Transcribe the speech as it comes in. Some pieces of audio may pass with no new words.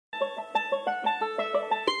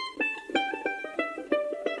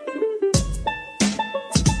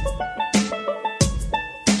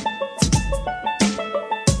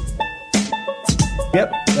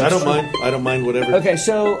Yep. I don't mind. I don't mind whatever. Okay,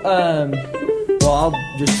 so, well, I'll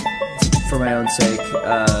just, for my own sake,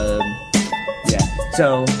 yeah.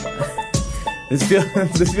 So, this feels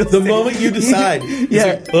the moment you decide, yeah.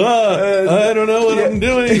 Like, I don't know what I'm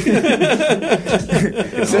doing. You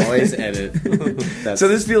can always edit. So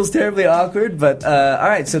this feels terribly awkward, but all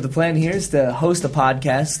right. So the plan here is to host a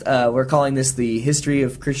podcast. We're calling this the History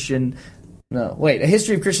of Christian. No, wait, a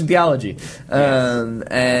History of Christian Theology.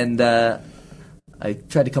 And I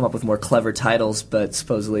tried to come up with more clever titles, but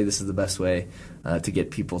supposedly this is the best way to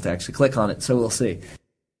get people to actually click on it. So we'll see.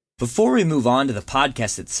 Before we move on to the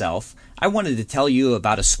podcast itself, I wanted to tell you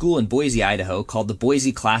about a school in Boise, Idaho called the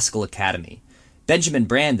Boise Classical Academy. Benjamin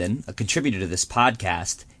Brandon, a contributor to this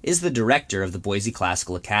podcast, is the director of the Boise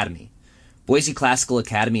Classical Academy. Boise Classical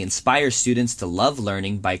Academy inspires students to love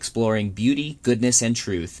learning by exploring beauty, goodness, and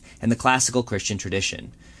truth in the classical Christian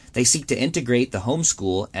tradition. They seek to integrate the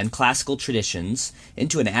homeschool and classical traditions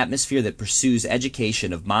into an atmosphere that pursues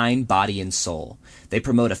education of mind, body, and soul. They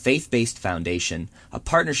promote a faith-based foundation, a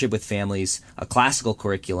partnership with families, a classical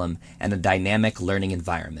curriculum, and a dynamic learning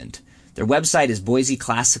environment. Their website is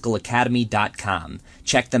boiseclassicalacademy.com.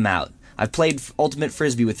 Check them out. I've played Ultimate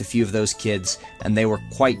Frisbee with a few of those kids, and they were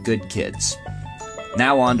quite good kids.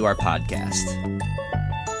 Now on to our podcast.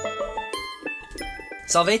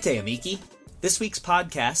 Salvete, amici! This week's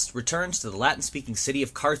podcast returns to the Latin-speaking city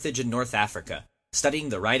of Carthage in North Africa, studying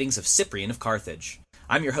the writings of Cyprian of Carthage.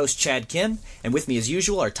 I'm your host, Chad Kim, and with me as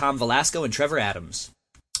usual are Tom Velasco and Trevor Adams.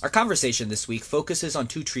 Our conversation this week focuses on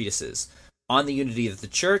two treatises, On the Unity of the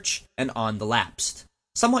Church and On the Lapsed.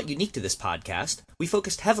 Somewhat unique to this podcast, we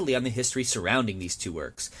focused heavily on the history surrounding these two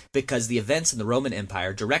works, because the events in the Roman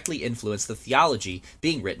Empire directly influenced the theology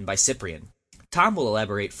being written by Cyprian. Tom will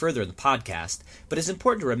elaborate further in the podcast, but it's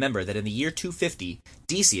important to remember that in the year 250,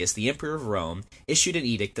 Decius, the Emperor of Rome, issued an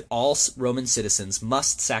edict that all Roman citizens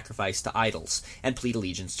must sacrifice to idols and plead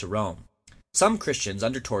allegiance to Rome. Some Christians,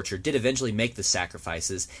 under torture, did eventually make the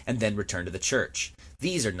sacrifices and then return to the church.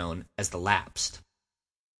 These are known as the lapsed.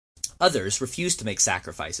 Others refused to make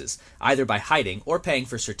sacrifices, either by hiding or paying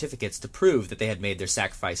for certificates to prove that they had made their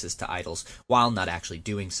sacrifices to idols while not actually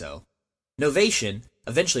doing so. Novatian,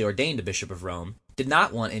 eventually ordained a bishop of Rome, did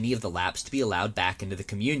not want any of the lapsed to be allowed back into the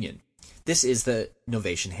communion. This is the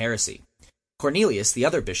Novatian heresy. Cornelius, the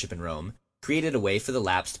other bishop in Rome, created a way for the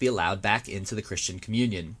lapsed to be allowed back into the Christian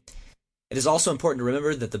communion. It is also important to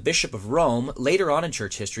remember that the bishop of Rome, later on in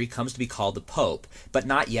church history, comes to be called the Pope, but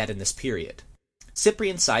not yet in this period.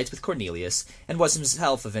 Cyprian sides with Cornelius and was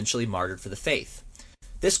himself eventually martyred for the faith.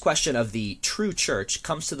 This question of the true church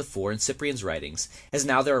comes to the fore in Cyprian's writings, as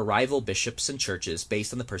now there are rival bishops and churches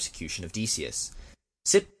based on the persecution of Decius.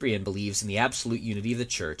 Cyprian believes in the absolute unity of the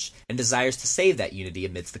church and desires to save that unity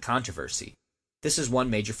amidst the controversy. This is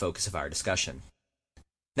one major focus of our discussion.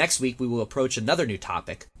 Next week we will approach another new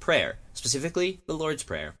topic, prayer, specifically the Lord's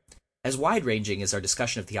Prayer. As wide-ranging as our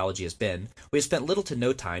discussion of theology has been, we have spent little to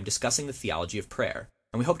no time discussing the theology of prayer,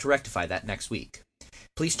 and we hope to rectify that next week.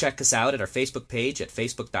 Please check us out at our Facebook page at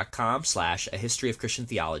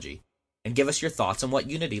facebook.com/ahistoryofchristiantheology and give us your thoughts on what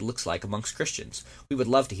unity looks like amongst Christians. We would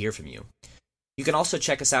love to hear from you. You can also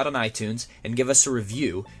check us out on iTunes and give us a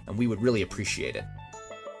review, and we would really appreciate it.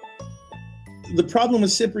 The problem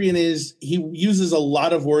with Cyprian is he uses a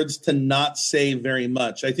lot of words to not say very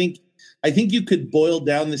much. I think you could boil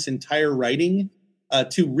down this entire writing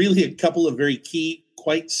to really a couple of very key,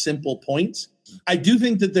 quite simple points. I do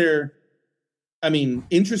think that they're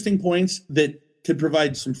interesting points that could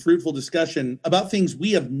provide some fruitful discussion about things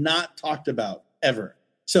we have not talked about ever.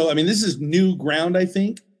 So, this is new ground, I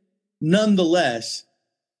think. Nonetheless,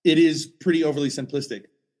 it is pretty overly simplistic.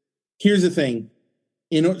 Here's the thing.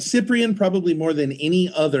 Cyprian, probably more than any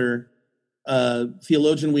other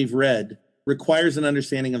theologian we've read, requires an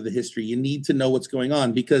understanding of the history. You need to know what's going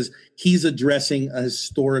on because he's addressing a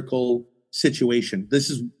historical situation. This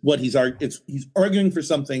is what he's arguing for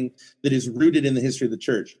something that is rooted in the history of the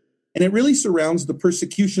church. And it really surrounds the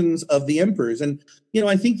persecutions of the emperors. And,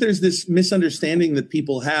 I think there's this misunderstanding that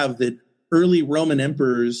people have that early Roman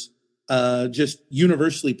emperors just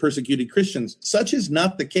universally persecuted Christians. Such is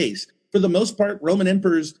not the case. For the most part, Roman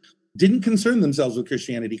emperors didn't concern themselves with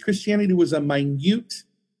Christianity. Christianity was a minute,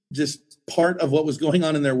 just part of what was going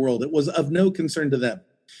on in their world. It was of no concern to them.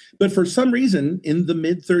 But for some reason, in the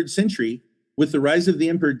mid-3rd century, with the rise of the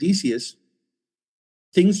Emperor Decius,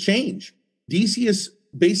 things change. Decius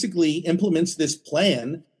basically implements this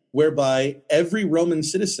plan whereby every Roman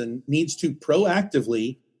citizen needs to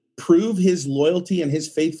proactively prove his loyalty and his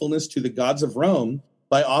faithfulness to the gods of Rome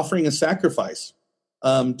by offering a sacrifice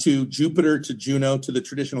to Jupiter, to Juno, to the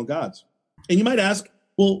traditional gods. And you might ask,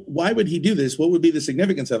 well, why would he do this? What would be the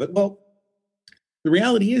significance of it? Well, the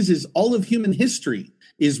reality is all of human history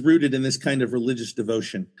is rooted in this kind of religious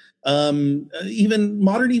devotion. Even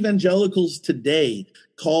modern evangelicals today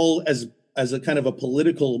call as a kind of a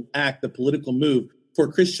political act, a political move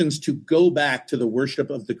for Christians to go back to the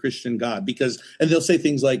worship of the Christian God, and they'll say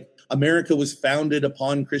things like America was founded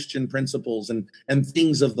upon Christian principles and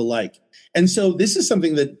things of the like. And so this is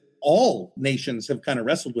something that all nations have kind of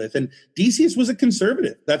wrestled with. And Decius was a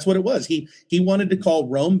conservative. That's what it was. He wanted to call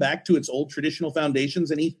Rome back to its old traditional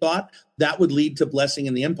foundations, and he thought that would lead to blessing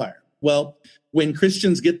in the empire. Well, when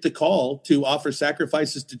Christians get the call to offer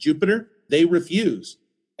sacrifices to Jupiter, they refuse.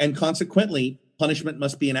 And consequently, punishment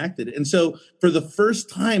must be enacted. And so for the first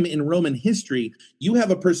time in Roman history, you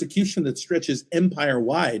have a persecution that stretches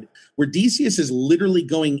empire-wide, where Decius is literally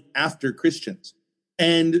going after Christians.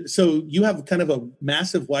 And so you have kind of a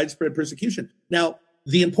massive widespread persecution. Now,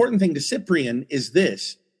 the important thing to Cyprian is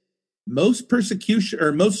this. Most Christians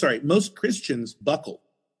buckled.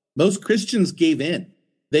 Most Christians gave in.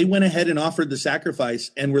 They went ahead and offered the sacrifice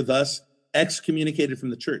and were thus excommunicated from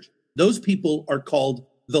the church. Those people are called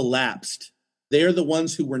the lapsed. They are the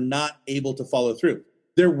ones who were not able to follow through.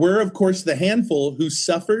 There were, of course, the handful who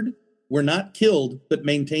suffered, were not killed, but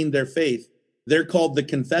maintained their faith. They're called the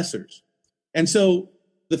confessors. And so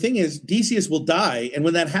the thing is, Decius will die. And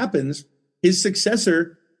when that happens, his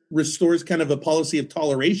successor restores kind of a policy of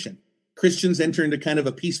toleration. Christians enter into kind of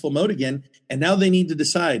a peaceful mode again. And now they need to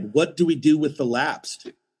decide, what do we do with the lapsed?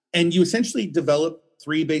 And you essentially develop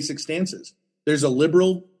three basic stances. There's a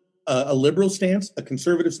liberal stance, a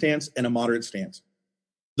conservative stance, and a moderate stance.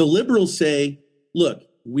 The liberals say, look,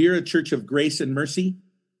 we're a church of grace and mercy.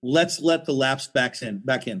 Let's let the lapsed back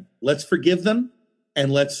in. Let's forgive them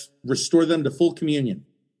and let's restore them to full communion.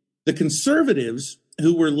 The conservatives,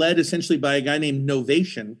 who were led essentially by a guy named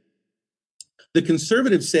Novatian, the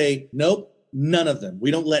conservatives say, nope, none of them.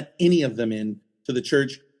 We don't let any of them in to the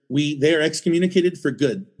church. They are excommunicated for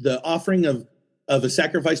good. The offering of a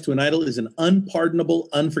sacrifice to an idol is an unpardonable,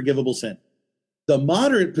 unforgivable sin. The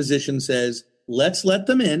moderate position says, let's let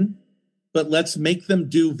them in, but let's make them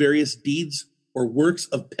do various deeds or works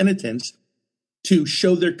of penitence to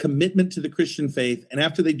show their commitment to the Christian faith. And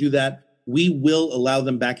after they do that, we will allow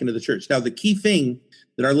them back into the church. Now, the key thing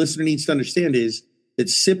that our listener needs to understand is that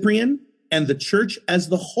Cyprian and the church as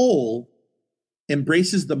the whole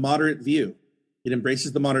embraces the moderate view. It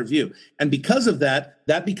embraces the moderate view. And because of that,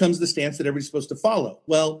 that becomes the stance that everybody's supposed to follow.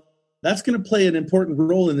 Well, that's going to play an important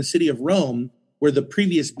role in the city of Rome, where the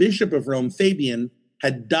previous bishop of Rome, Fabian,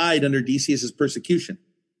 had died under Decius's persecution.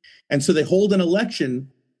 And so they hold an election,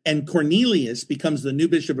 and Cornelius becomes the new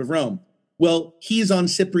bishop of Rome. Well, he's on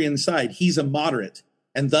Cyprian's side. He's a moderate.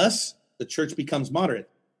 And thus, the church becomes moderate.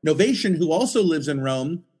 Novatian, who also lives in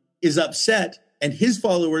Rome, is upset, and his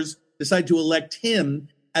followers decide to elect him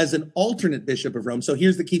as an alternate bishop of Rome. So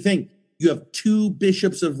here's the key thing. You have two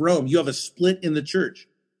bishops of Rome. You have a split in the church.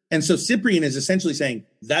 And so Cyprian is essentially saying,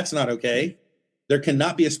 that's not okay. There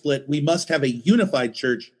cannot be a split. We must have a unified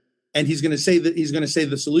church. And he's going to say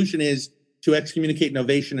the solution is to excommunicate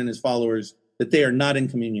Novatian and his followers, that they are not in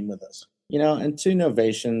communion with us. You know, and to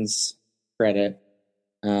Novatian's credit,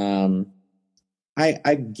 I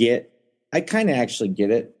kind of actually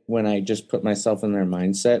get it when I just put myself in their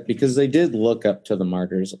mindset, because they did look up to the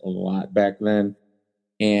martyrs a lot back then,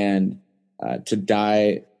 and to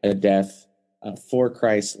die a death for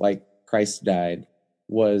Christ like Christ died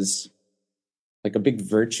was like a big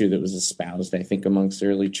virtue that was espoused, I think, amongst the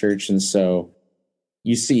early church. And so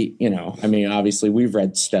you see, you know, I mean, obviously we've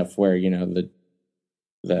read stuff where, you know,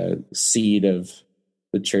 the seed of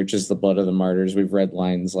the church is the blood of the martyrs. We've read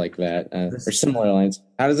lines like that, or similar lines.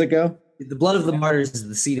 How does it go? The blood of the martyrs is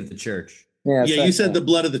the seed of the church. Yeah, you said the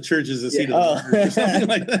blood of the church is the seed of the martyrs, or something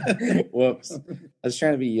like that. Whoops. I was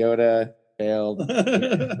trying to be Yoda, failed.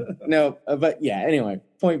 No, but yeah, anyway,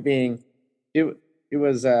 point being, it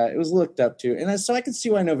was looked up to. And so I could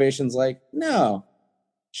see why Novatian's like, no,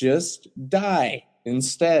 just die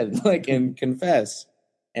instead, like, and confess.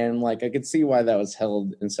 And like, I could see why that was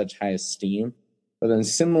held in such high esteem. But then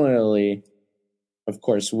similarly, of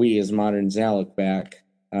course, we as moderns now look back,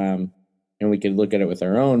 and we could look at it with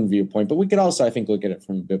our own viewpoint, but we could also, I think, look at it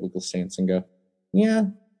from a biblical stance and go, yeah,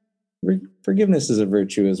 forgiveness is a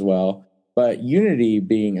virtue as well. But unity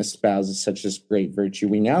being espoused as such a great virtue,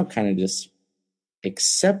 we now kind of just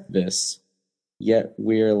accept this, yet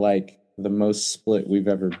we're like the most split we've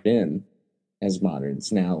ever been as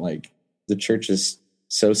moderns now. Like, the church is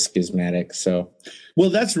so schismatic. So, well,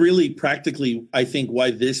 that's really practically, I think,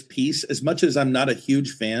 why this piece, as much as I'm not a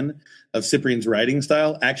huge fan of Cyprian's writing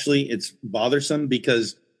style, actually it's bothersome,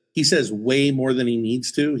 because he says way more than he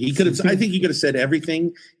needs to. I think he could have said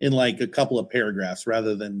everything in like a couple of paragraphs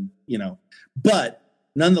rather than, but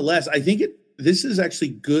nonetheless, I think this is actually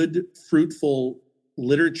good, fruitful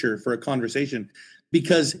literature for a conversation,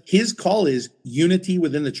 because his call is unity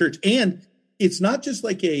within the church. And it's not just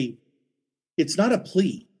like it's not a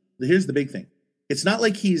plea. Here's the big thing. It's not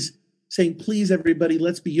like he's saying, please, everybody,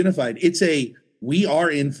 let's be unified. It's we are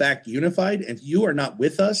in fact unified. And if you are not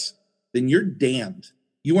with us, then you're damned.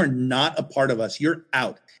 You are not a part of us. You're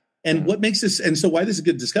out. And what makes this, and so why this is a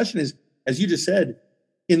good discussion is, as you just said,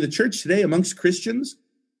 in the church today amongst Christians,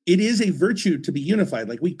 it is a virtue to be unified.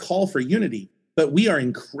 Like, we call for unity, but we are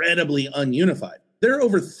incredibly ununified. There are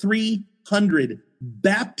over 300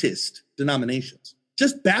 Baptist denominations,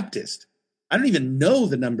 just Baptist. I don't even know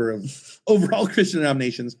the number of overall Christian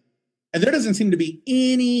denominations. And there doesn't seem to be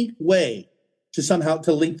any way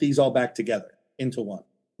to link these all back together into one.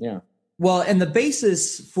 Yeah. Well, and the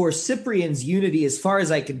basis for Cyprian's unity, as far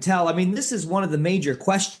as I can tell, I mean, this is one of the major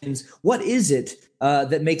questions. What is it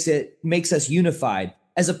that makes us unified?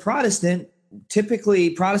 As a Protestant, typically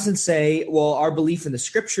Protestants say, well, our belief in the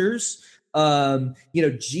scriptures,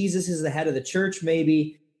 Jesus is the head of the church,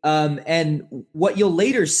 maybe. And what you'll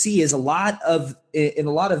later see is in a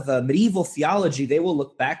lot of medieval theology, they will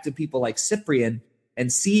look back to people like Cyprian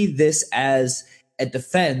and see this as a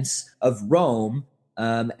defense of Rome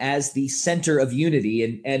as the center of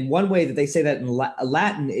unity. And one way that they say that in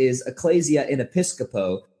Latin is ecclesia in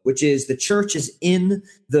episcopo, which is the church is in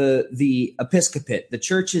the episcopate. The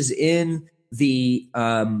church is in the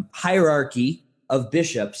hierarchy of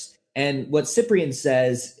bishops. And what Cyprian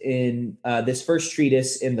says in this first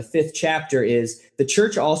treatise in the 5th chapter is the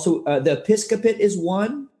church also, the episcopate is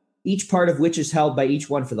one, each part of which is held by each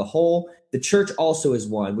one for the whole. The church also is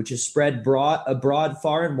one, which is spread abroad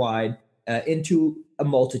far and wide into a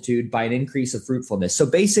multitude by an increase of fruitfulness. So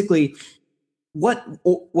basically,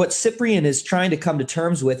 what Cyprian is trying to come to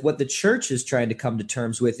terms with, what the church is trying to come to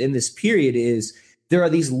terms with in this period is there are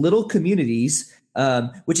these little communities,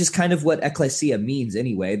 which is kind of what ecclesia means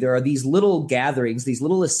anyway. There are these little gatherings, these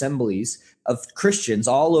little assemblies of Christians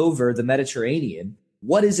all over the Mediterranean.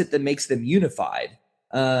 What is it that makes them unified?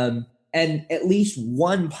 And at least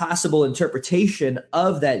one possible interpretation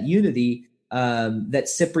of that unity that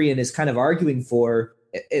Cyprian is kind of arguing for,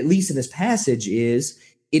 at least in this passage, is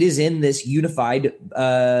it is in this unified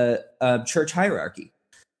church hierarchy.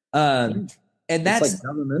 And that's like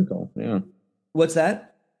governmental. Yeah. What's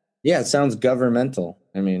that? Yeah, it sounds governmental.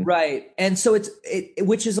 I mean, right. And so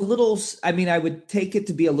which is a little, I mean, I would take it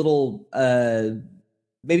to be a little,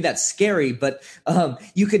 maybe not scary, but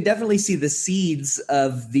you could definitely see the seeds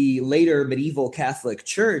of the later medieval Catholic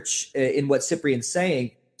Church in what Cyprian's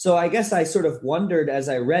saying. So I guess I sort of wondered as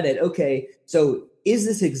I read it, okay, so is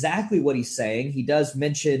this exactly what he's saying? He does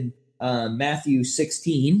mention Matthew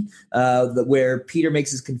 16, where Peter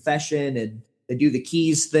makes his confession and they do the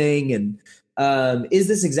keys thing. And is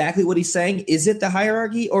this exactly what he's saying? Is it the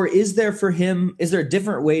hierarchy, or is there a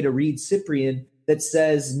different way to read Cyprian that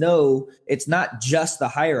says, no, it's not just the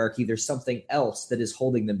hierarchy, there's something else that is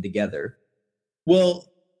holding them together?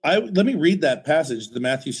 Well, let me read that passage, the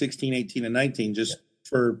Matthew 16, 18, and 19,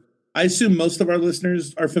 I assume most of our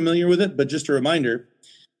listeners are familiar with it, but just a reminder,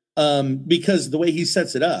 because the way he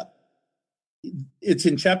sets it up, it's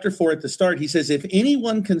in chapter 4 at the start. He says, if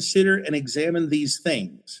anyone consider and examine these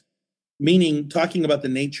things, meaning talking about the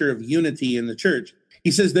nature of unity in the church,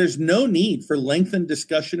 he says there's no need for lengthened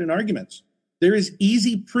discussion and arguments. There is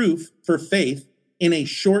easy proof for faith in a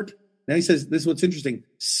short, now he says, this is what's interesting,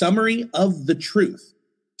 summary of the truth.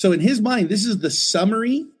 So in his mind, this is the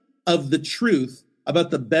summary of the truth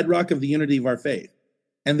about the bedrock of the unity of our faith.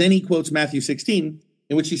 And then he quotes Matthew 16,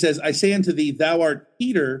 in which he says, I say unto thee, thou art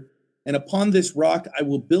Peter, and upon this rock I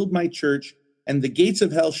will build my church, and the gates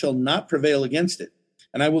of hell shall not prevail against it.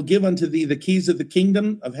 And I will give unto thee the keys of the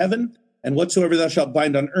kingdom of heaven, and whatsoever thou shalt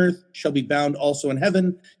bind on earth shall be bound also in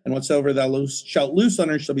heaven, and whatsoever thou shalt loose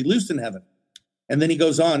on earth shall be loosed in heaven. And then he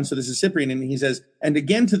goes on, so this is Cyprian, and he says, and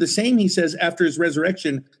again to the same he says, after his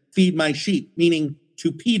resurrection, feed my sheep, meaning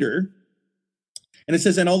to Peter. And it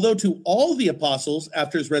says, and although to all the apostles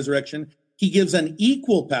after his resurrection, he gives an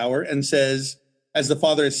equal power and says, as the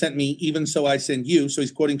Father has sent me, even so I send you. So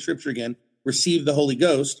he's quoting scripture again, receive the Holy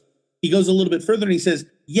Ghost. He goes a little bit further and he says,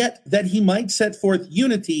 yet that he might set forth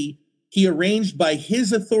unity, he arranged by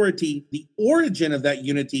his authority the origin of that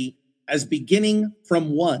unity as beginning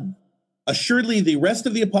from one. Assuredly, the rest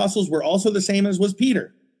of the apostles were also the same as was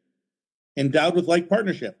Peter, endowed with like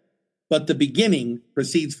partnership. But the beginning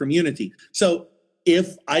proceeds from unity. So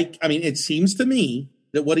it seems to me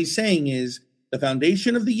that what he's saying is the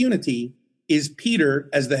foundation of the unity is Peter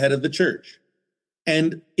as the head of the church.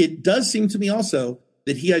 And it does seem to me also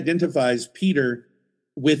that he identifies Peter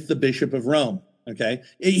with the Bishop of Rome. Okay.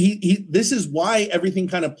 This is why everything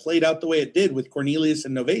kind of played out the way it did with Cornelius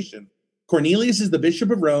and Novatian. Cornelius is the Bishop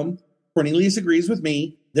of Rome. Cornelius agrees with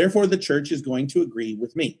me. Therefore, the church is going to agree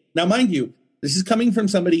with me. Now, mind you, this is coming from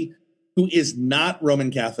somebody who is not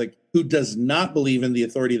Roman Catholic, who does not believe in the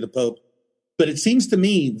authority of the Pope. But it seems to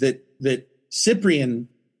me that Cyprian,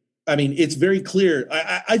 I mean, it's very clear.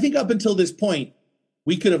 I think up until this point,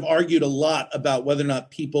 we could have argued a lot about whether or not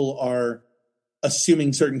people are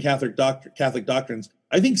assuming certain Catholic doctrines.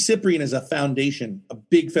 I think Cyprian is a foundation, a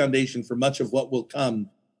big foundation for much of what will come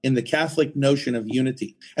in the Catholic notion of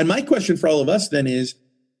unity. And my question for all of us then is,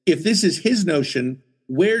 if this is his notion,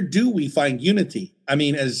 where do we find unity? I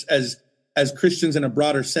mean, as Christians in a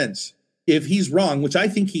broader sense, if he's wrong, which I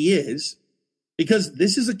think he is, because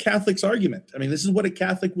this is a Catholic's argument. I mean, this is what a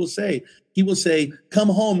Catholic will say. He will say, come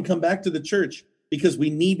home, come back to the church, because we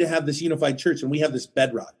need to have this unified church, and we have this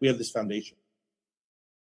bedrock, we have this foundation.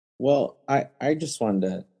 Well, I just wanted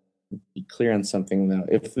to be clear on something, though.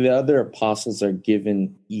 If the other apostles are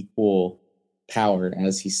given equal power,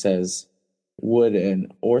 as he says, would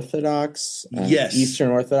an Orthodox, yes,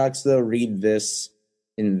 Eastern Orthodox, though, read this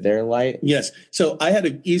in their light? Yes. So I had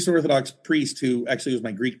an Eastern Orthodox priest who actually was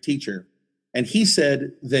my Greek teacher, and he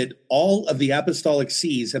said that all of the apostolic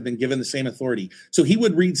sees have been given the same authority. So he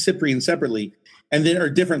would read Cyprian separately and then, or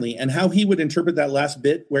differently, and how he would interpret that last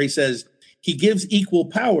bit where he says he gives equal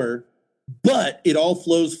power, but it all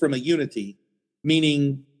flows from a unity,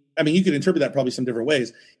 meaning, I mean, you could interpret that probably some different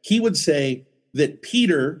ways. He would say that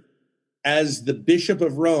Peter, as the Bishop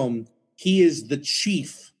of Rome, he is the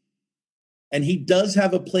chief, and he does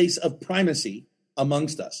have a place of primacy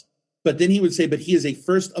amongst us. But then he would say, but he is a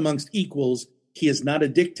first amongst equals. He is not a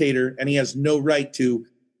dictator, and he has no right to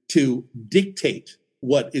dictate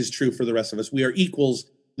what is true for the rest of us. We are equals.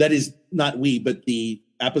 That is not we, but the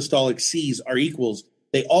apostolic sees are equals.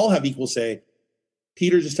 They all have equal say.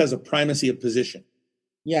 Peter just has a primacy of position.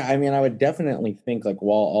 Yeah, I mean, I would definitely think, like,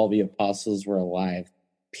 while all the apostles were alive,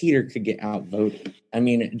 Peter could get outvoted. I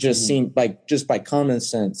mean, it just seemed like, just by common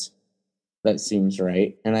sense, that seems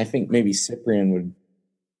right. And I think maybe Cyprian would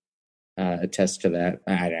attest to that.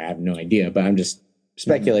 I have no idea, but I'm just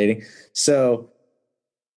speculating. So,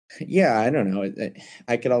 yeah, I don't know.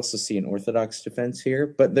 I could also see an Orthodox defense here,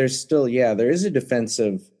 but there's still, there is a defense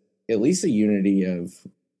of at least a unity of,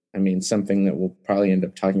 I mean, something that we'll probably end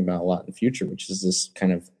up talking about a lot in the future, which is this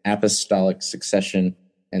kind of apostolic succession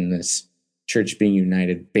and this church being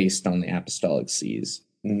united based on the apostolic sees.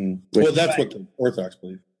 Well, that's what the Orthodox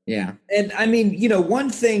believe. Yeah. And I mean, one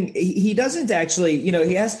thing he doesn't actually,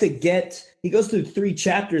 he goes through 3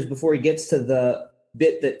 chapters before he gets to the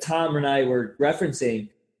bit that Tom and I were referencing.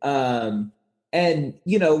 And,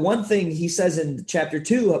 one thing he says in chapter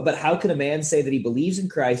 2, but how can a man say that he believes in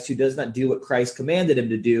Christ who does not do what Christ commanded him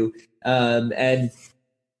to do? And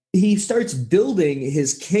he starts building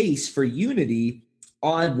his case for unity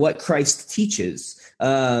on what Christ teaches.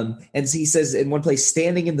 And he says in one place,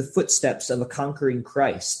 standing in the footsteps of a conquering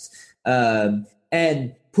Christ,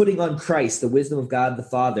 and putting on Christ, the wisdom of God the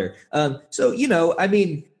Father. So, I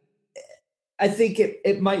mean, I think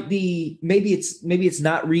it might be, maybe it's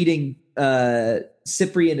not reading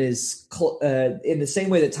Cyprian is in the same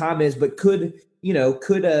way that Tom is, but could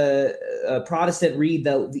a Protestant read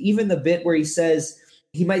even the bit where he says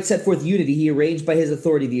he might set forth unity, he arranged by his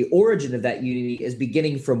authority the origin of that unity as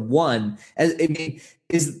beginning from one,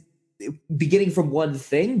 is beginning from one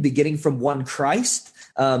thing, beginning from one Christ,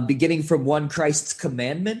 beginning from one Christ's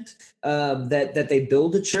commandment, that they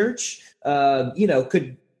build a church. I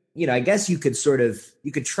guess you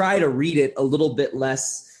could try to read it a little bit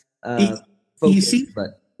less focused,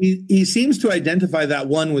 he seems to identify that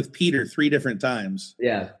one with Peter 3 different times.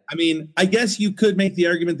 Yeah. I mean, I guess you could make the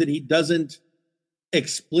argument that he doesn't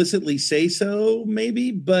explicitly say so,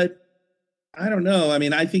 maybe, but I don't know. I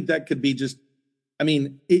mean, I think that could be just, I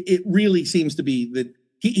mean, it really seems to be that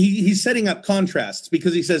he's setting up contrasts,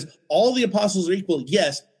 because he says all the apostles are equal,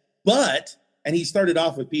 yes, but, and he started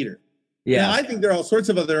off with Peter. Yeah. Now, I think there are all sorts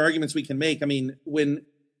of other arguments we can make. I mean, when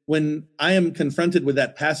I am confronted with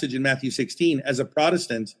that passage in Matthew 16 as a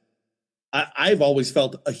Protestant, I've always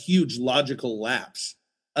felt a huge logical lapse.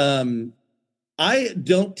 I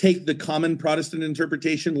don't take the common Protestant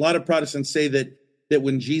interpretation. A lot of Protestants say that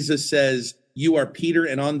when Jesus says, "You are Peter,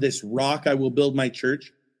 and on this rock I will build my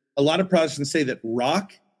church," a lot of Protestants say that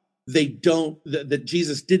rock, that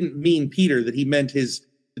Jesus didn't mean Peter, that he meant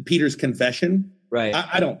Peter's confession. Right.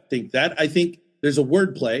 I don't think that. I think there's a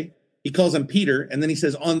word play. He calls him Peter, and then he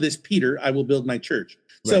says, on this Peter, I will build my church.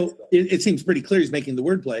 So it seems pretty clear he's making the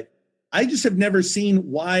wordplay. I just have never seen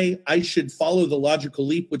why I should follow the logical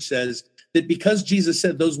leap, which says that because Jesus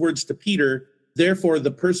said those words to Peter, therefore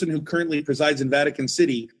the person who currently presides in Vatican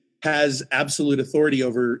City has absolute authority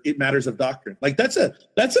over matters of doctrine. Like that's a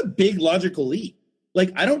big logical leap.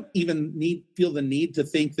 Like I don't even feel the need to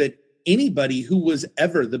think that anybody who was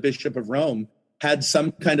ever the Bishop of Rome had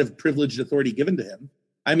some kind of privileged authority given to him.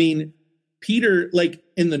 I mean, Peter, like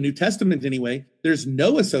in the New Testament anyway, there's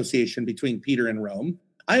no association between Peter and Rome.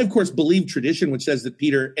 I, of course, believe tradition, which says that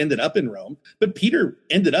Peter ended up in Rome, but Peter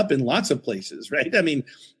ended up in lots of places, right? I mean,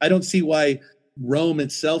 I don't see why Rome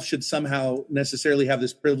itself should somehow necessarily have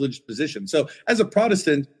this privileged position. So as a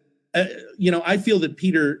Protestant, I feel that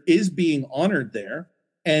Peter is being honored there.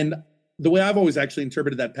 And the way I've always actually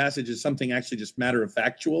interpreted that passage is something actually just matter of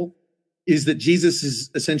factual, is that Jesus is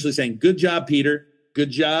essentially saying, good job, Peter,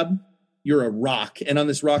 good job. You're a rock. And on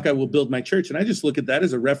this rock, I will build my church. And I just look at that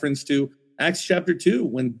as a reference to Acts chapter 2,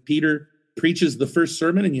 when Peter preaches the first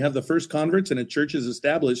sermon and you have the first converts and a church is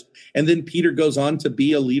established. And then Peter goes on to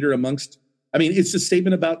be a leader amongst, I mean, it's a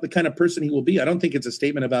statement about the kind of person he will be. I don't think it's a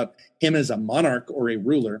statement about him as a monarch or a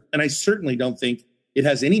ruler. And I certainly don't think it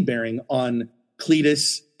has any bearing on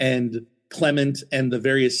Cletus and Clement and the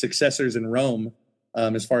various successors in Rome,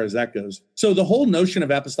 as far as that goes. So the whole notion of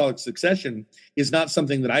apostolic succession is not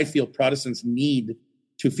something that I feel Protestants need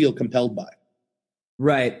to feel compelled by.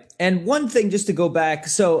 Right. And one thing, just to go back.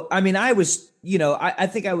 So, I mean, I was, I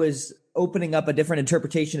think I was opening up a different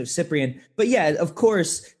interpretation of Cyprian. But yeah, of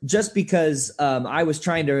course, just because I was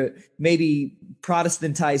trying to maybe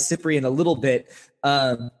Protestantize Cyprian a little bit,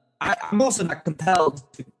 I'm also not compelled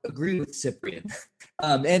to agree with Cyprian.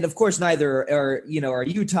 And of course, neither are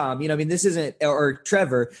you, Tom. I mean, this isn't, or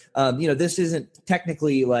Trevor, this isn't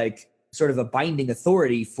technically like sort of a binding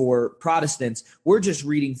authority for Protestants. We're just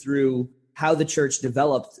reading through how the church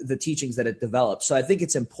developed the teachings that it developed. So I think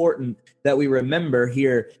it's important that we remember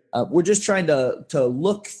here, we're just trying to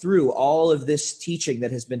look through all of this teaching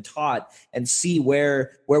that has been taught and see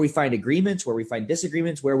where we find agreements, where we find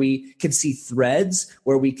disagreements, where we can see threads,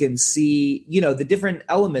 where we can see, the different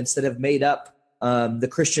elements that have made up the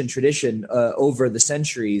Christian tradition over the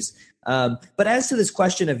centuries. But as to this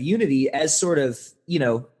question of unity, as sort of,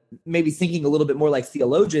 maybe thinking a little bit more like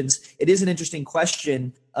theologians, it is an interesting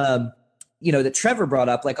question, that Trevor brought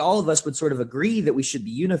up. Like all of us would sort of agree that we should be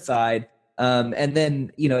unified. And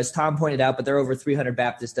then, as Tom pointed out, but there are over 300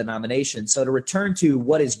 Baptist denominations. So to return to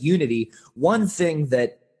what is unity, one thing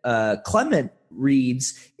that Clement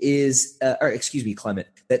reads is,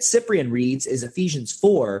 that Cyprian reads is Ephesians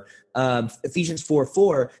 4. Ephesians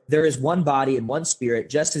 4:4, there is one body and one spirit,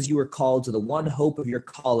 just as you were called to the one hope of your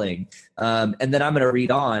calling. And then I'm going to read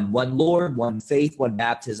on, one Lord, one faith, one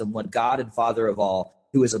baptism, one God and Father of all,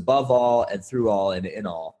 who is above all and through all and in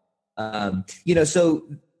all.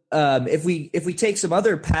 If we take some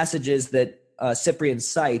other passages that Cyprian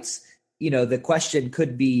cites, the question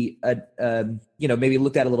could be, maybe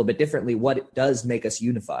looked at a little bit differently. What does make us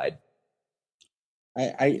unified?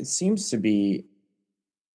 It seems to be,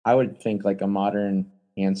 I would think like a modern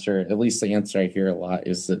answer, at least the answer I hear a lot,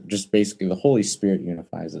 is that just basically the Holy Spirit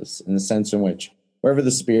unifies us in the sense in which wherever the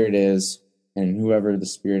Spirit is and whoever the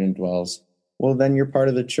Spirit indwells, well, then you're part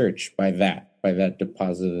of the church by that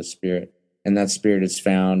deposit of the Spirit. And that Spirit is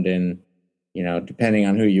found in, depending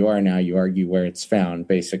on who you are now, you argue where it's found,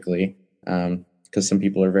 basically, because some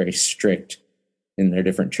people are very strict in their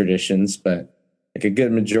different traditions, but like a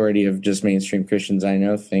good majority of just mainstream Christians I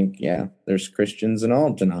know think, yeah, there's Christians in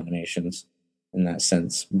all denominations in that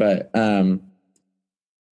sense. But I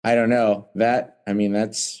don't know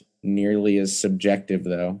that's nearly as subjective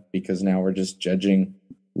though, because now we're just judging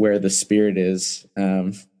where the Spirit is,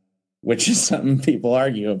 which is something people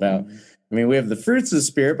argue about. I mean, we have the fruits of the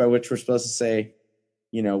Spirit by which we're supposed to say,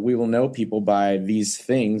 we will know people by these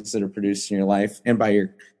things that are produced in your life and by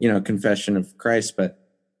your, confession of Christ. But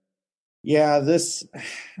yeah,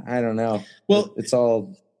 I don't know. Well, it's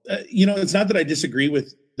all, it's not that I disagree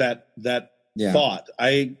with that thought.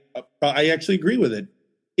 I actually agree with it.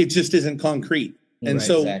 It just isn't concrete. And right,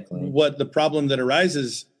 so exactly. What the problem that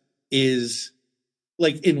arises is,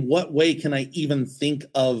 like, in what way can I even think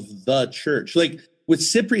of the church? Like with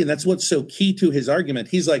Cyprian, that's what's so key to his argument.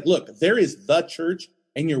 He's like, look, there is the church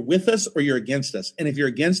and you're with us or you're against us. And if you're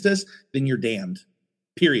against us, then you're damned,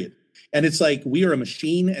 period. And it's like, we are a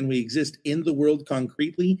machine and we exist in the world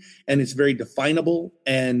concretely and it's very definable.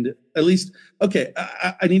 And at least, okay,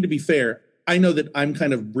 I need to be fair. I know that I'm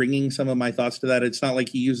kind of bringing some of my thoughts to that. It's not like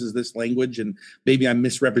he uses this language and maybe I'm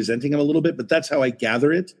misrepresenting him a little bit, but that's how I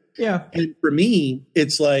gather it. Yeah. And for me,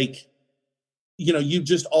 it's like, you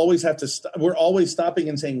just always have to, we're always stopping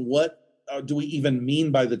and saying, what do we even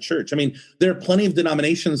mean by the church? I mean, there are plenty of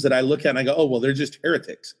denominations that I look at and I go, oh, well, they're just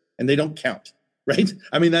heretics and they don't count, right?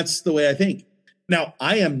 I mean, that's the way I think. Now,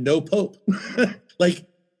 I am no pope, like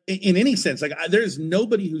in any sense. Like there's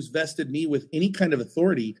nobody who's vested me with any kind of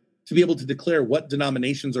authority to be able to declare what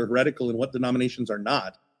denominations are heretical and what denominations are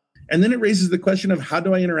not. And then it raises the question of how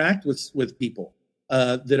do I interact with people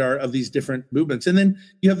that are of these different movements? And then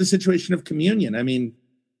you have the situation of communion. I mean,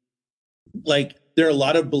 like there are a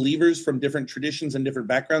lot of believers from different traditions and different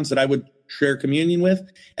backgrounds that I would share communion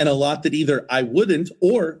with, and a lot that either I wouldn't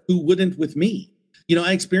or who wouldn't with me.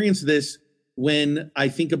 I experienced this when I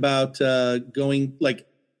think about going, like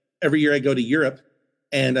every year I go to Europe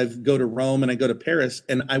and I go to Rome and I go to Paris,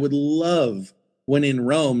 and I would love when in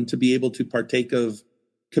Rome to be able to partake of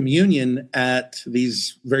communion at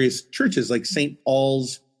these various churches like St.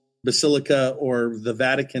 Paul's Basilica or the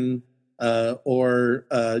Vatican or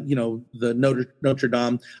the Notre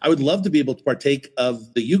Dame. I would love to be able to partake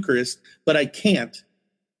of the Eucharist, but I can't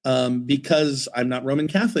because I'm not Roman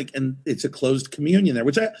Catholic and it's a closed communion there,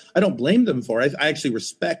 which I don't blame them for. I actually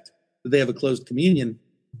respect that they have a closed communion,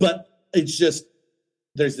 but it's just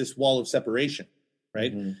there's this wall of separation,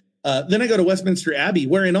 right? Mm-hmm. Then I go to Westminster Abbey,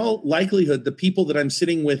 where in all likelihood, the people that I'm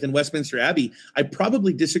sitting with in Westminster Abbey, I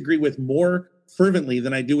probably disagree with more fervently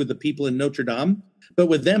than I do with the people in Notre Dame. But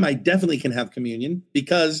with them, I definitely can have communion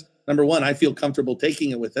because, number one, I feel comfortable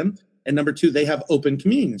taking it with them. And number two, they have open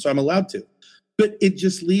communion, so I'm allowed to. But it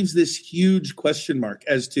just leaves this huge question mark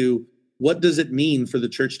as to what does it mean for the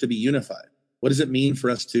church to be unified? What does it mean for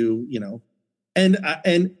us to,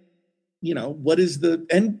 what is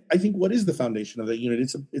the foundation of that unity?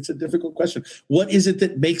 It's a difficult question. What is it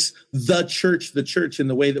that makes the church in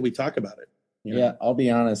the way that we talk about it? Yeah, I'll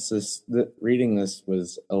be honest. Reading this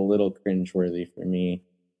was a little cringeworthy for me,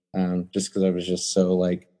 just because I was just so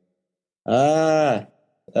like,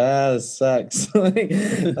 this sucks.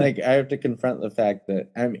 like I have to confront the fact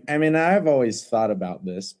that I mean I've always thought about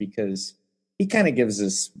this because he kind of gives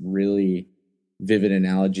this really vivid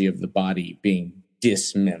analogy of the body being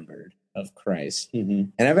dismembered of Christ,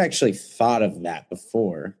 and I've actually thought of that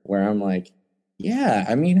before, where I'm like, yeah,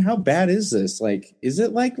 I mean, how bad is this? Like, is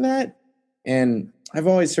it like that? And I've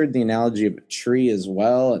always heard the analogy of a tree as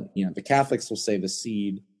well. And, the Catholics will say the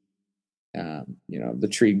seed, the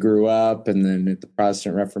tree grew up, and then at the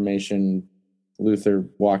Protestant Reformation, Luther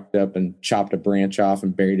walked up and chopped a branch off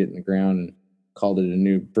and buried it in the ground and called it a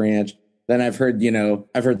new branch. Then I've heard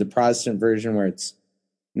the Protestant version where it's,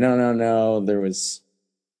 no, there was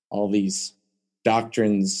all these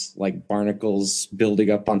doctrines like barnacles building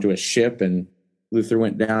up onto a ship, and Luther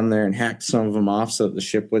went down there and hacked some of them off so that the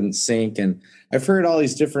ship wouldn't sink. And I've heard all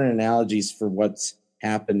these different analogies for what's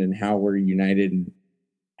happened and how we're united and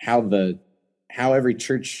how every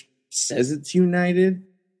church says it's united.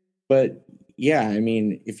 But yeah, I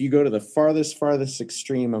mean, if you go to the farthest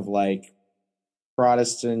extreme of like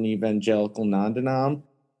Protestant, evangelical, non-denom,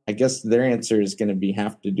 I guess their answer is going to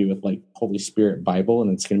have to do with like Holy Spirit Bible,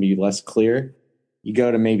 and it's going to be less clear. You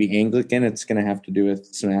go to maybe Anglican, it's going to have to do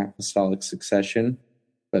with some apostolic succession.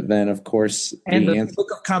 But then, of course, and the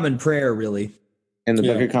Book of Common Prayer, really. And the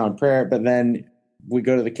Book of Common Prayer. But then we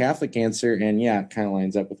go to the Catholic answer, and it kind of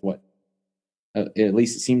lines up with what, at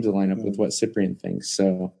least it seems to line up with what Cyprian thinks.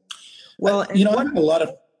 So, well, I have a lot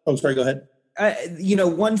of. Oh, sorry. Go ahead.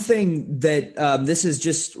 One thing that this is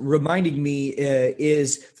just reminding me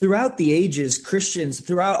is throughout the ages, Christians,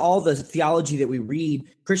 throughout all the theology that we read,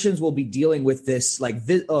 Christians will be dealing with this, like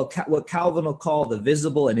what Calvin will call the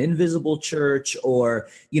visible and invisible church, or,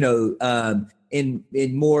 in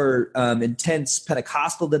more intense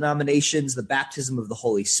Pentecostal denominations, the baptism of the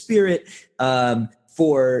Holy Spirit.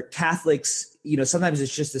 For Catholics, sometimes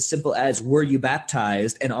it's just as simple as, were you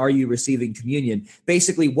baptized and are you receiving communion?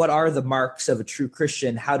 Basically, what are the marks of a true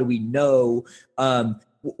Christian? How do we know?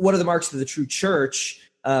 What are the marks of the true church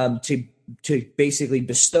to basically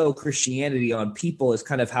bestow Christianity on people is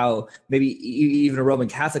kind of how maybe even a Roman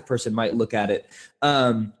Catholic person might look at it.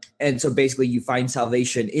 And so basically you find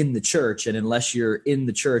salvation in the church, and unless you're in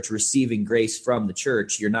the church receiving grace from the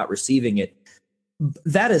church, you're not receiving it.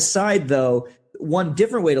 That aside, though, one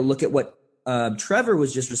different way to look at what Trevor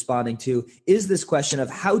was just responding to is this question of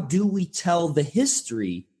how do we tell the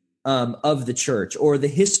history of the church, or the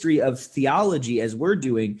history of theology as we're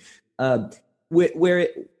doing,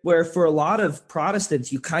 where for a lot of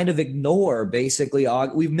Protestants, you kind of ignore basically,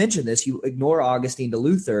 we've mentioned this, you ignore Augustine to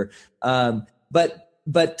Luther.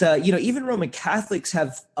 But even Roman Catholics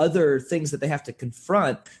have other things that they have to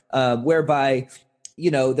confront, whereby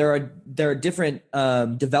there are different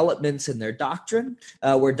developments in their doctrine,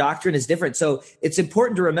 where doctrine is different. So it's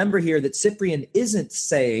important to remember here that Cyprian isn't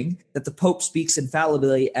saying that the Pope speaks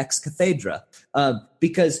infallibly ex cathedra,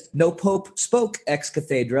 because no Pope spoke ex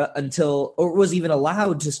cathedra until, or was even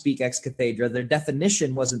allowed to speak ex cathedra. Their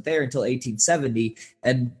definition wasn't there until 1870,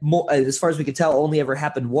 and as far as we can tell, only ever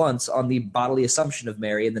happened once on the bodily assumption of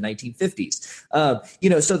Mary in the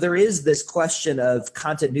 1950s. So there is this question of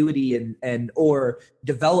continuity and or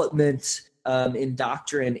development in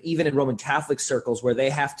doctrine, even in Roman Catholic circles, where they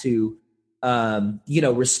have to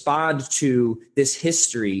respond to this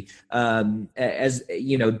history as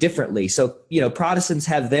differently. So Protestants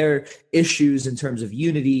have their issues in terms of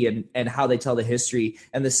unity and how they tell the history,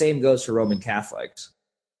 and the same goes for Roman Catholics.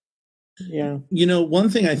 Yeah. One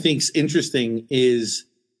thing I think is interesting is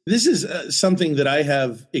this is something that I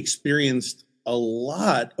have experienced a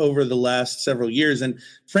lot over the last several years. And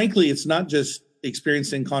frankly, it's not just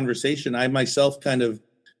experienced in conversation. I myself kind of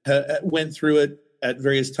went through it at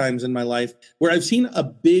various times in my life, where I've seen a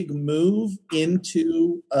big move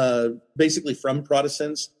into basically from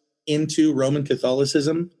Protestants into Roman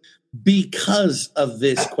Catholicism because of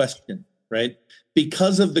this question, right?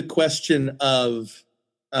 Because of the question of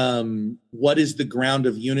what is the ground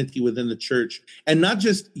of unity within the church, and not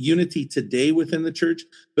just unity today within the church,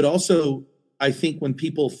 but also I think when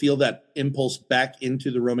people feel that impulse back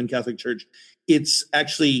into the Roman Catholic Church, it's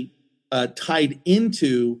actually tied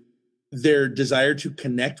into their desire to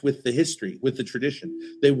connect with the history, with the tradition.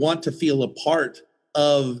 They want to feel a part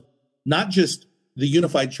of not just the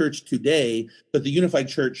unified church today, but the unified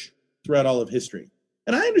church throughout all of history.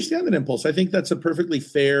 And I understand that impulse. I think that's a perfectly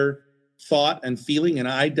fair thought and feeling, and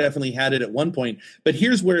I definitely had it at one point. But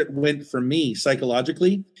here's where it went for me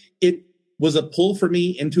psychologically. It was a pull for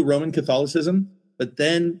me into Roman Catholicism, but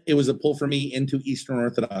then it was a pull for me into Eastern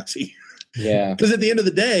Orthodoxy. Yeah. Because at the end of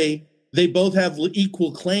the day, they both have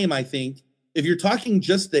equal claim, I think. If you're talking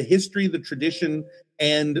just the history, the tradition,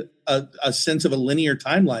 and a sense of a linear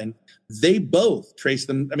timeline, they both trace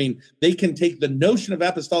them. I mean, they can take the notion of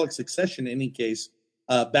apostolic succession in any case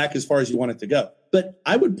back as far as you want it to go. But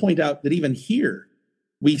I would point out that even here,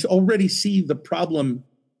 we already see the problem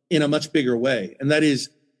in a much bigger way. And that is,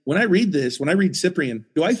 when I read Cyprian,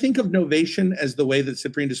 do I think of Novatian as the way that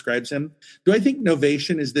Cyprian describes him? Do I think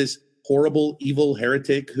Novatian is this horrible, evil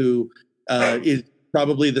heretic who is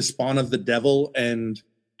probably the spawn of the devil and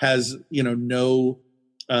has,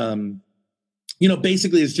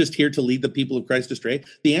 basically is just here to lead the people of Christ astray?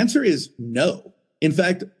 The answer is no. In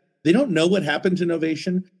fact, they don't know what happened to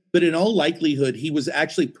Novatian, but in all likelihood, he was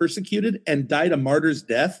actually persecuted and died a martyr's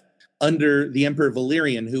death under the Emperor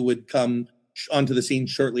Valerian, who would come onto the scene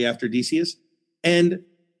shortly after Decius. And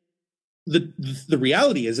the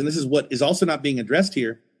reality is, and this is what is also not being addressed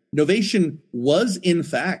here, Novatian was in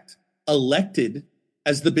fact elected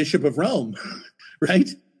as the Bishop of Rome, right?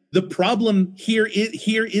 The problem here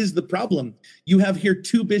is the problem. You have here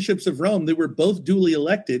two bishops of Rome that were both duly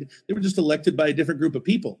elected. They were just elected by a different group of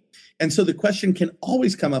people. And so the question can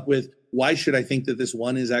always come up with, why should I think that this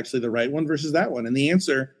one is actually the right one versus that one? And the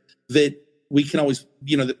answer that we can always,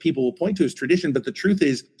 that people will point to is tradition. But the truth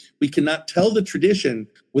is, we cannot tell the tradition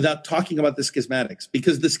without talking about the schismatics,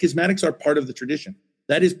 because the schismatics are part of the tradition.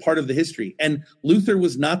 That is part of the history. And Luther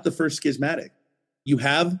was not the first schismatic. You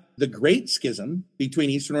have the Great Schism between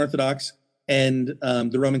Eastern Orthodox and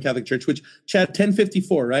the Roman Catholic Church, which, Chad,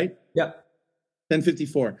 1054, right? Yep.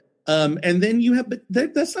 1054. And then you have, but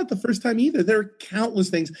that's not the first time either. There are countless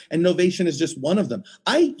things, and Novatian is just one of them.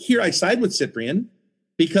 I side with Cyprian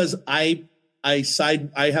because I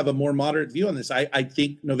have a more moderate view on this. I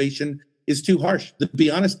think Novatian is too harsh. To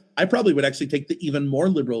be honest, I probably would actually take the even more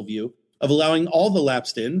liberal view of allowing all the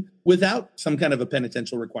lapsed in without some kind of a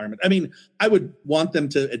penitential requirement. I mean, I would want them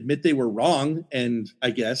to admit they were wrong, and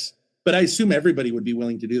I guess, but I assume everybody would be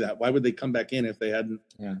willing to do that. Why would they come back in if they hadn't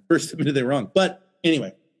first admitted they were wrong? But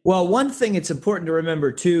anyway. Well, one thing it's important to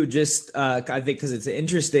remember too, just I think because it's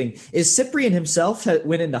interesting, is Cyprian himself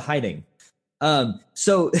went into hiding.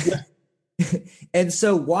 So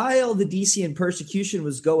while the Decian persecution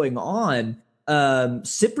was going on,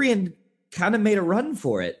 Cyprian kind of made a run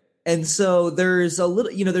for it. And so there's a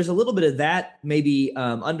little bit of that maybe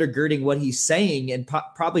undergirding what he's saying, and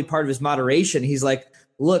probably part of his moderation. He's like,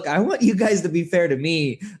 look, I want you guys to be fair to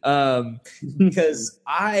me, because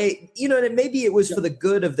and maybe it was for the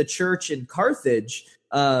good of the church in Carthage.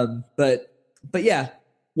 But yeah.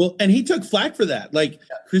 Well, and he took flack for that. Like,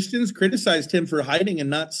 Christians criticized him for hiding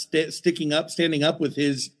and not standing up with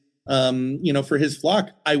his, for his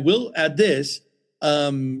flock. I will add this.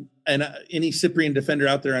 And any Cyprian defender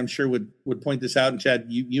out there, I'm sure would point this out. And Chad,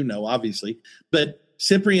 you know, obviously, but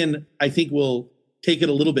Cyprian, I think, will take it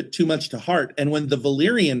a little bit too much to heart. And when the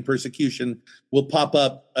Valerian persecution will pop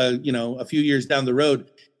up, a few years down the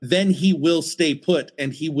road, then he will stay put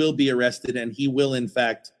and he will be arrested and he will, in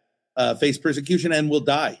fact, face persecution and will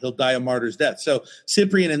die. He'll die a martyr's death. So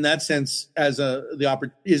Cyprian, in that sense,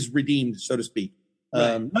 is redeemed, so to speak.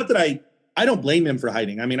 Right. Not that I don't blame him for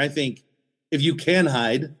hiding. I mean, I think if you can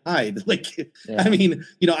hide. Like, yeah. I mean,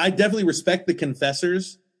 I definitely respect the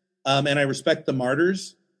confessors, and I respect the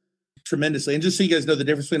martyrs tremendously. And just so you guys know the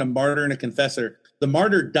difference between a martyr and a confessor, the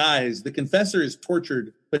martyr dies. The confessor is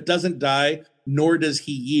tortured, but doesn't die, nor does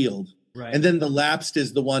he yield. Right. And then the lapsed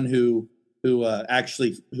is the one who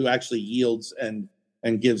actually yields and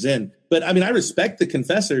gives in. But I mean, I respect the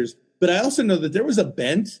confessors, but I also know that there was a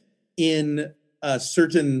bent in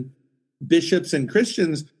certain bishops and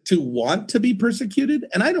Christians to want to be persecuted.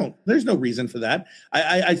 And there's no reason for that.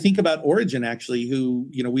 I think about Origen, actually, who,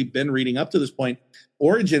 we've been reading up to this point.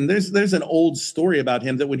 Origen, there's an old story about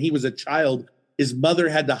him that when he was a child, his mother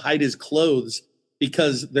had to hide his clothes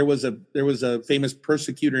because there was a famous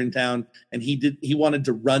persecutor in town, and he wanted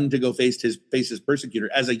to run to go face his persecutor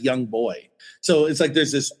as a young boy. So it's like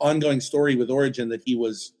there's this ongoing story with Origen that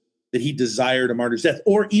he desired a martyr's death.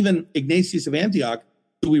 Or even Ignatius of Antioch,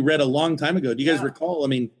 who we read a long time ago. Do you guys recall? I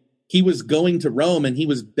mean, he was going to Rome and he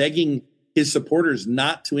was begging his supporters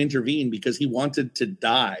not to intervene because he wanted to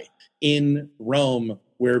die in Rome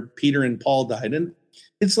where Peter and Paul died. And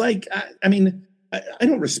it's like, I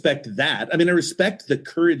don't respect that. I mean, I respect the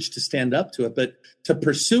courage to stand up to it, but to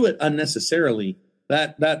pursue it unnecessarily,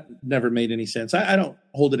 that never made any sense. I don't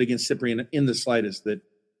hold it against Cyprian in the slightest that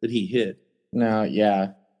he hid. No,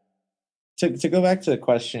 yeah. To go back to the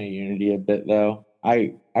question of unity a bit, though,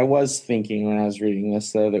 I was thinking when I was reading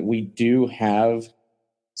this, though, that we do have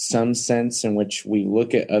some sense in which we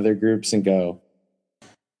look at other groups and go,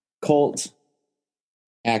 cult,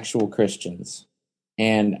 actual Christians.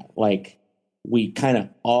 And like, we kind of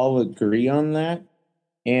all agree on that.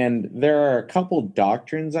 And there are a couple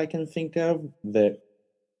doctrines I can think of that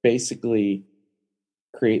basically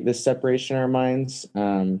create this separation in our minds.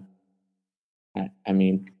 I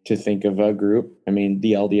mean, to think of a group, I mean,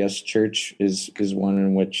 the LDS Church is one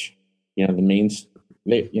in which,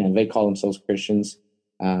 they call themselves Christians.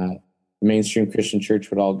 The mainstream Christian church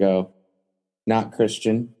would all go, not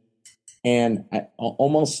Christian. And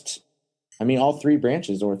all three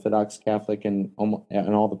branches, Orthodox, Catholic, and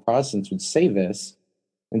all the Protestants would say this.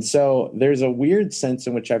 And so there's a weird sense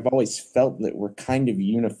in which I've always felt that we're kind of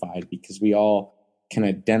unified because we all can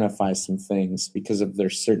identify some things because of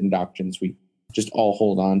there's certain doctrines we just all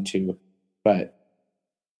hold on to. But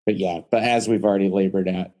as we've already labored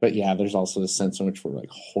at, there's also the sense in which we're like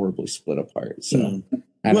horribly split apart. So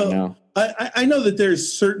I don't know. I know that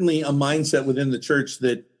there's certainly a mindset within the church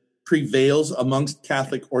that prevails amongst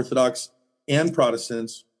Catholic, Orthodox, and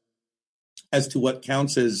Protestants as to what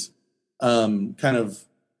counts as kind of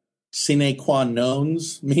sine qua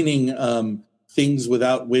nons, meaning things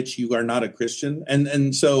without which you are not a Christian.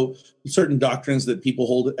 And so certain doctrines that people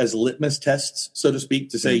hold as litmus tests, so to speak,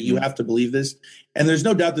 to say you have to believe this. And there's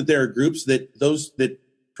no doubt that there are groups that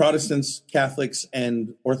Protestants, Catholics,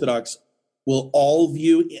 and Orthodox will all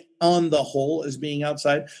view on the whole as being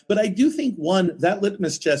outside. But I do think, that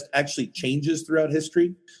litmus test actually changes throughout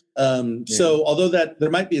history. So although that there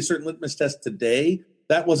might be a certain litmus test today,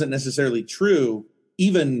 that wasn't necessarily true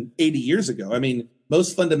even 80 years ago. I mean,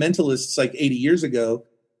 most fundamentalists like 80 years ago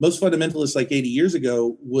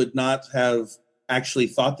would not have actually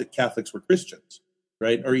thought that Catholics were Christians,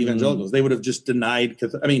 right? Or evangelicals. They would have just denied.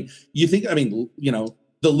 The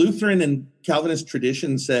Lutheran and Calvinist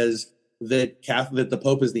tradition says that the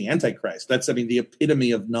Pope is the Antichrist. That's, the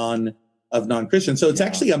epitome of non-Christian. So it's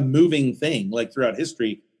actually a moving thing, like throughout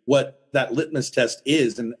history, what that litmus test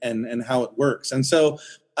is and how it works. And so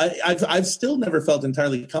I've still never felt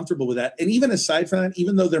entirely comfortable with that. And even aside from that,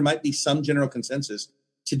 even though there might be some general consensus,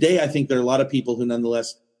 today I think there are a lot of people who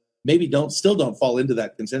nonetheless maybe still don't fall into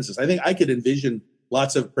that consensus. I think I could envision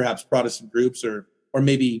lots of perhaps Protestant groups or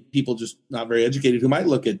maybe people just not very educated who might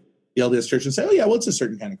look at the LDS Church and say, oh yeah, well, it's a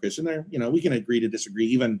certain kind of Christian there. We can agree to disagree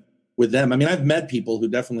even with them. I mean, I've met people who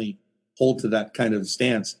definitely hold to that kind of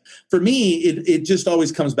stance. For me, it just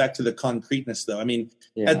always comes back to the concreteness, though. I mean,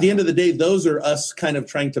 at the end of the day, those are us kind of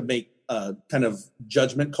trying to make kind of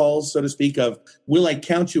judgment calls, so to speak, of will I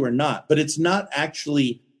count you or not? But it's not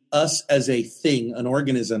actually us as a thing, an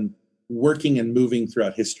organism working and moving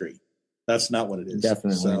throughout history. That's not what it is.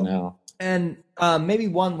 Definitely no. And maybe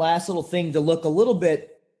one last little thing to look a little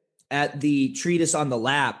bit at the treatise on the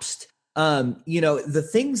lapsed. The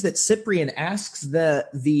things that Cyprian asks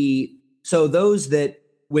so those that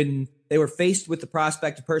when they were faced with the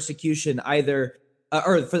prospect of persecution,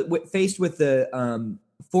 faced with the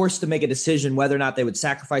forced to make a decision whether or not they would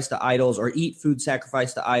sacrifice to idols or eat food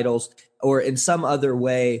sacrificed to idols or in some other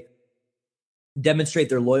way demonstrate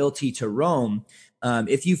their loyalty to Rome.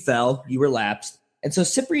 If you fell, you were lapsed. And so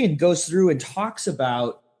Cyprian goes through and talks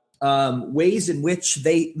about ways in which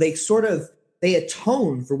they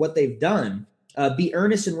atone for what they've done. Be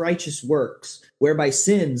earnest in righteous works, whereby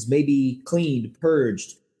sins may be cleaned,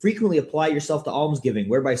 purged. Frequently apply yourself to almsgiving,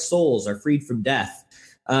 whereby souls are freed from death.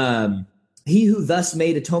 He who thus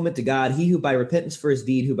made atonement to God, he who by repentance for his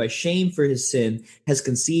deed, who by shame for his sin, has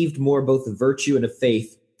conceived more both of virtue and of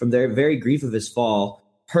faith from the very grief of his fall,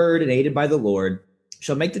 heard and aided by the Lord,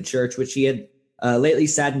 shall make the church which he had lately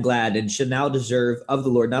sad and glad, and should now deserve of the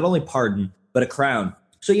Lord not only pardon, but a crown.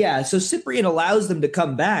 So Cyprian allows them to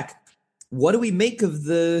come back. What do we make of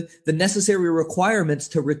the necessary requirements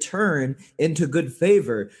to return into good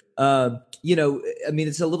favor?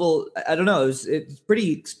 It's a little, I don't know, it's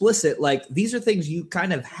pretty explicit. Like, these are things you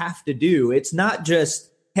kind of have to do. It's not just,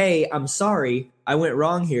 hey, I'm sorry, I went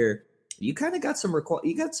wrong here. You kind of got some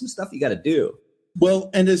stuff you got to do. Well,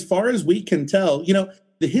 and as far as we can tell,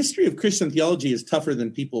 the history of Christian theology is tougher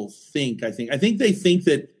than people think, I think they think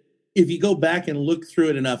that if you go back and look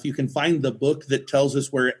through it enough, you can find the book that tells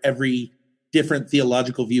us where every different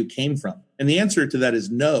theological view came from. And the answer to that is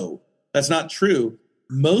no, that's not true.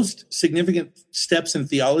 Most significant steps in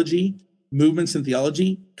theology, movements in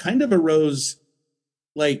theology, kind of arose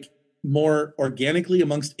like more organically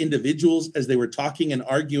amongst individuals as they were talking and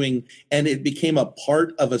arguing, and it became a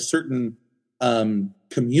part of a certain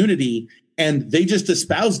community, and they just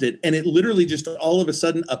espoused it, and it literally just all of a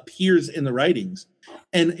sudden appears in the writings.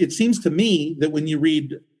 And it seems to me that when you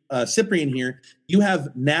read Cyprian here, you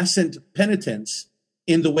have nascent penitence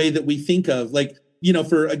in the way that we think of, like,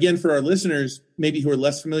 for our listeners, maybe who are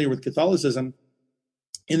less familiar with Catholicism,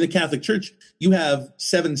 in the Catholic Church, you have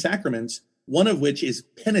 7 sacraments, one of which is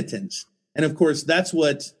penitence. And of course, that's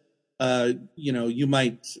what, you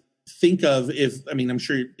might think of I'm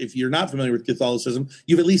sure if you're not familiar with Catholicism,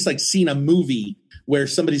 you've at least seen a movie where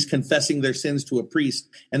somebody's confessing their sins to a priest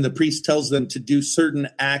and the priest tells them to do certain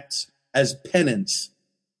acts as penance.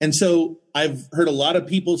 And so I've heard a lot of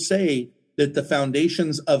people say that the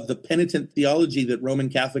foundations of the penitent theology that Roman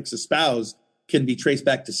Catholics espouse can be traced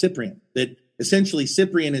back to Cyprian. That essentially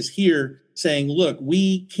Cyprian is here saying, look,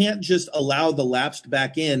 we can't just allow the lapsed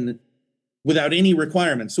back in without any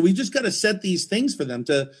requirements. So we just got to set these things for them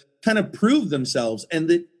to kind of prove themselves. And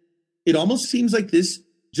that it almost seems like this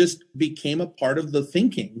just became a part of the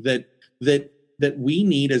thinking that we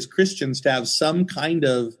need as Christians to have some kind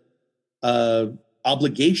of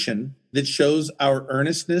obligation that shows our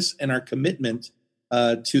earnestness and our commitment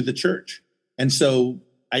to the church. And so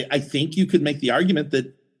I think you could make the argument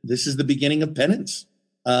that this is the beginning of penance,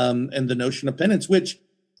 and the notion of penance, which,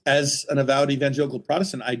 as an avowed evangelical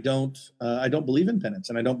Protestant, I don't believe in penance,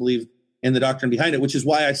 and I don't believe in the doctrine behind it, which is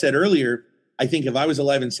why I said earlier, I think if I was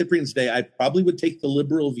alive in Cyprian's day, I probably would take the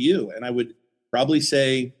liberal view, and I would probably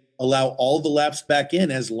say, allow all the lapsed back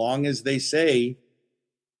in as long as they say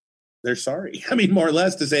they're sorry. More or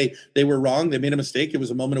less, to say they were wrong, they made a mistake, it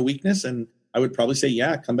was a moment of weakness, and I would probably say,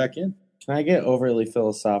 yeah, come back in. Can I get overly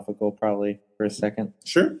philosophical probably for a second?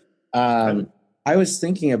 Sure. I was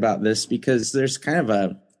thinking about this because there's kind of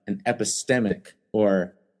an epistemic,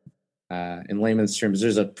 or in layman's terms,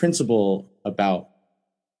 there's a principle about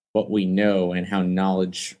what we know and how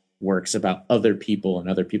knowledge works about other people and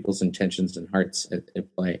other people's intentions and hearts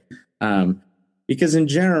at play. Because in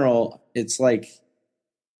general, it's like,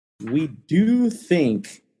 we do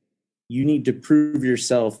think you need to prove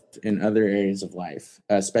yourself in other areas of life,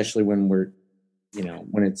 especially when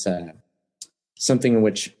when it's something in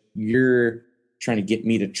which you're trying to get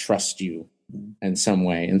me to trust you in some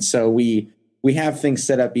way. And so we have things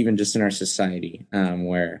set up even just in our society,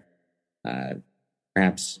 where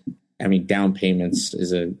perhaps, down payments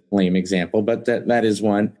is a lame example, but that is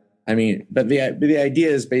one. But the idea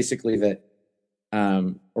is basically that,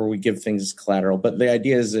 or we give things as collateral, but the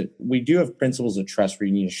idea is that we do have principles of trust where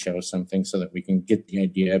you need to show something so that we can get the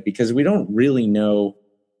idea, because we can't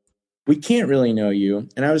really know you.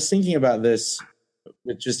 And I was thinking about this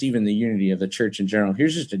with just even the unity of the church in general.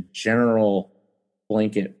 Here's just a general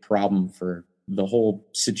blanket problem for the whole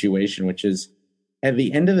situation, which is, at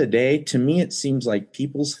the end of the day, to me, it seems like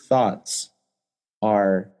people's thoughts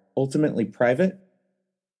are ultimately private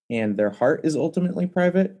and their heart is ultimately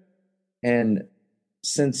private. And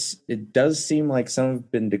since it does seem like some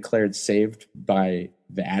have been declared saved by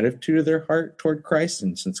the attitude of their heart toward Christ.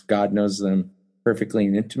 And since God knows them perfectly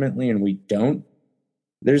and intimately, and we don't,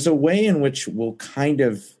 there's a way in which we'll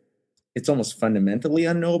it's almost fundamentally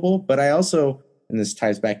unknowable. But I also, and this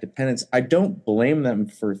ties back to penance, I don't blame them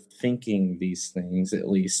for thinking these things, at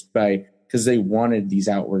least because they wanted these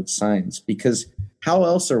outward signs. Because how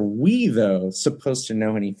else are we, though, supposed to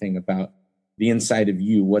know anything about the inside of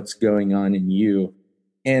you, what's going on in you?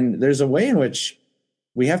 And there's a way in which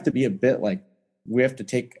we have to be we have to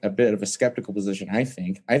take a bit of a skeptical position, I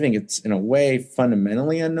think. I think it's, in a way,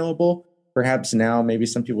 fundamentally unknowable. Perhaps now, maybe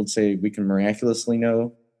some people would say we can miraculously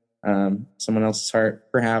know someone else's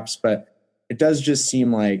heart, perhaps. But it does just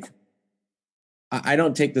seem like I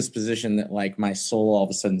don't take this position that, like, my soul all of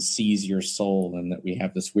a sudden sees your soul and that we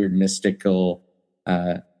have this weird mystical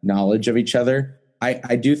knowledge of each other.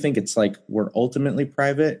 I do think it's like we're ultimately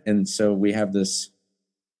private. And so we have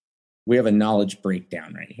a knowledge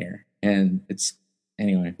breakdown right here. And it's,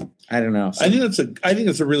 anyway, I don't know. So, I think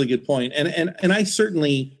that's a really good point. And I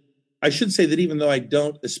should say that even though I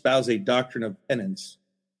don't espouse a doctrine of penance,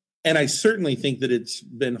 and I certainly think that it's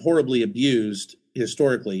been horribly abused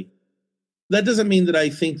historically, that doesn't mean that I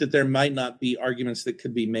think that there might not be arguments that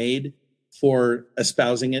could be made for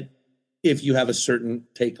espousing it if you have a certain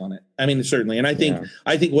take on it. I mean, certainly. And I think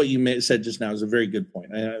what you said just now is a very good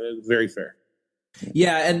point. Very fair.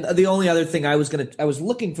 Yeah, and the only other thing I was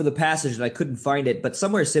looking for the passage and I couldn't find it, but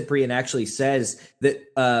somewhere Cyprian actually says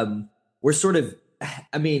that we're sort of,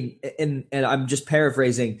 I mean, and I'm just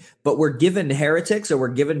paraphrasing, but we're given heretics, or we're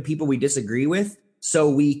given people we disagree with, so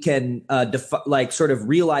we can sort of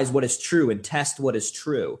realize what is true and test what is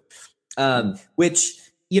true, which,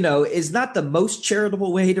 is not the most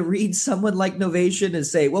charitable way to read someone like Novatian, and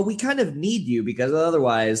say, well, we kind of need you because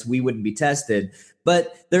otherwise we wouldn't be tested.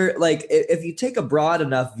 But they're like, if you take a broad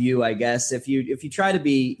enough view, I guess, if you try to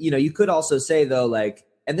be, you could also say, though, like,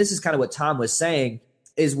 and this is kind of what Tom was saying,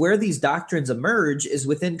 is where these doctrines emerge is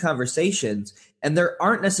within conversations, and they're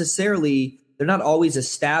not always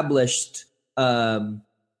established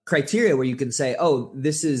criteria where you can say, oh,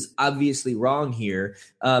 this is obviously wrong here.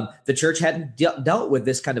 The church hadn't dealt with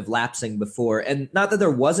this kind of lapsing before. And not that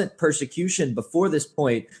there wasn't persecution before this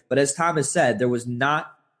point, but as Thomas said, there was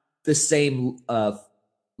not the same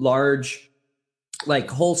large,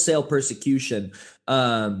 like, wholesale persecution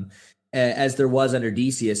as there was under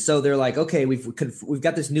Decius. So they're like, okay, we've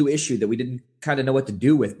got this new issue that we didn't kind of know what to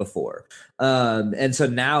do with before. And so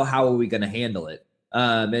now how are we going to handle it?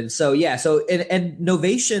 And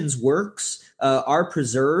Novatian's works are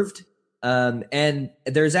preserved. And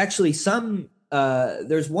there's actually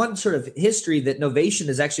there's one sort of history that Novatian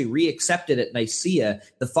is actually reaccepted at Nicaea.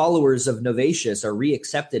 The followers of Novatius are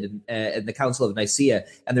reaccepted in the Council of Nicaea,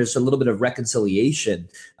 and there's a little bit of reconciliation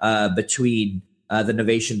between the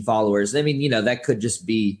Novatian followers. I mean, that could just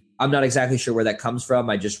be, I'm not exactly sure where that comes from.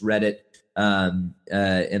 I just read it in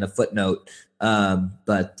a footnote.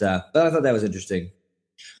 But I thought that was interesting.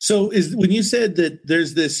 So when you said that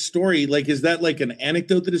there's this story, like, is that like an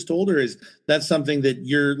anecdote that is told, or is that something that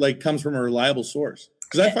you're like comes from a reliable source?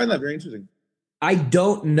 Because I find that very interesting. I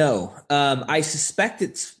don't know. I suspect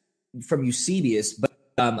it's from Eusebius, but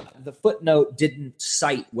the footnote didn't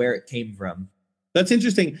cite where it came from. That's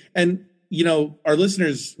interesting. And, our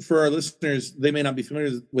listeners, they may not be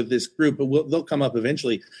familiar with this group, but they'll come up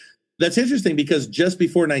eventually. That's interesting because just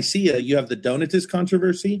before Nicaea, you have the Donatist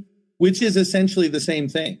controversy, which is essentially the same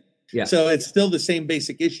thing. Yeah. So it's still the same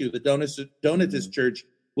basic issue. The Donatist church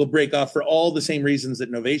will break off for all the same reasons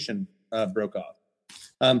that Novatian broke off.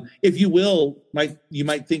 If you will, you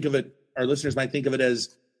might think of it, our listeners might think of it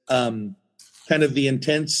as kind of the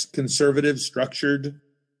intense, conservative, structured,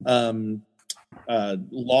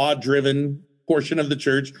 law-driven portion of the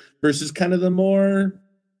church versus kind of the more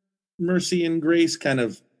mercy and grace kind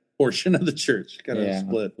of portion of the church, kind of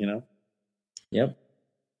split, Yep.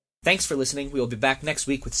 Thanks for listening. We will be back next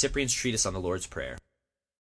week with Cyprian's treatise on the Lord's Prayer.